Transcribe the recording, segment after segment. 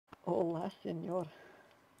Hola, senor.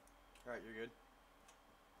 Alright, you're good.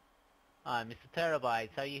 Hi, Mr.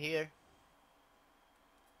 Terabytes, are you here?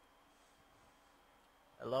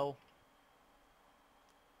 Hello?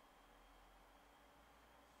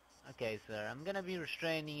 Okay, sir, I'm gonna be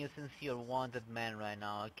restraining you since you're a wanted man right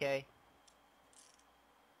now, okay?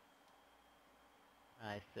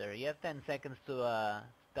 Alright, sir, you have 10 seconds to,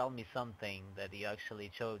 tell me something that you actually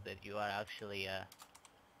showed that you are actually,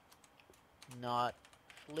 not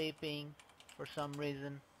sleeping for some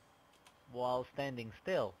reason while standing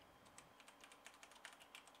still.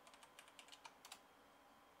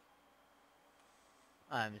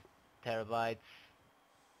 I'm Terabytes.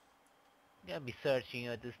 I'm gonna be searching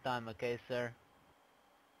you at this time, okay, sir?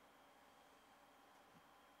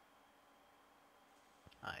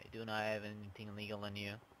 I do not have anything illegal on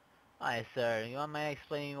you. Hi, sir. You want me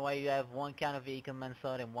explaining why you have one count of vehicle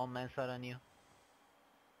manslaughter and one manslaughter on you?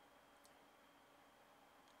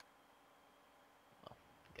 Well,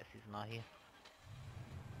 I guess he's not here.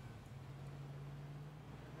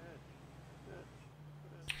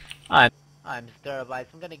 Hi, Mr. Terabytes.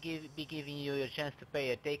 I'm gonna be giving you your chance to pay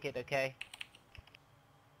your ticket, okay?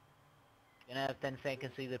 You're gonna have 10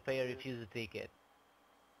 seconds to either pay or refuse the ticket.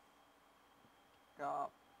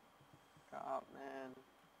 Cop. Cop, man.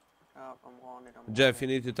 Cop, I'm wanted. Jeff, you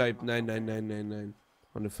need to type 99999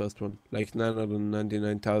 on the first one, like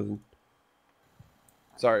 999,000.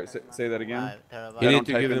 Sorry, say that again. Alright, Terabytes. You I need don't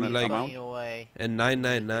to type give in him the like amount. Away. and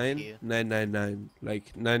 999,999,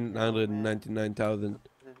 like 999,000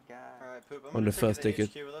 This guy. Alright, Poop, I'm on gonna the take you first to ticket,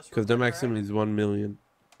 HQ with us real because the quick, maximum alright? is 1 million.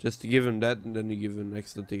 Just to give him that, and then you give him an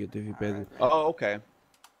extra ticket if he pays it. Oh, okay.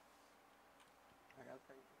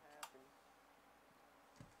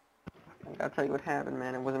 I gotta tell you what happened,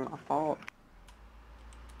 man. It wasn't my fault.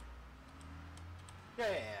 Yeah,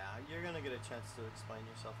 you're gonna get a chance to explain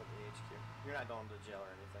yourself at the HQ. You're not going to jail or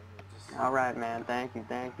anything. We just, Alright, man. Thank you,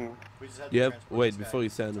 thank you. we just had to You have, transport wait, this guy before you at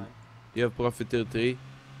the send him, time. you have Profiteer 3,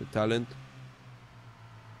 the talent.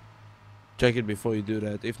 Check it before you do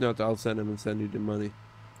that. If not, I'll send him and send you the money.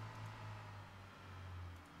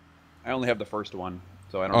 I only have the first one,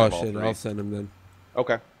 so I don't Oh have all shit, three. I'll send him then.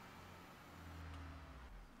 Okay.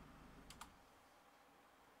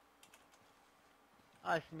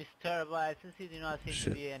 Alright, Mr. Terabytes, since you do not seem to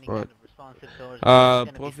Shit, be any what? kind of responsive towards me, I'm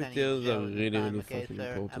gonna be sending you to Profiteers jail are at this really, time, really okay, fucking sir?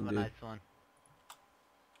 Have important, a dude. nice one.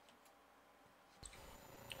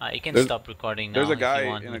 You can There's- stop recording now There's a if guy you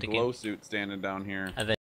want in me a to glow suit standing down here. give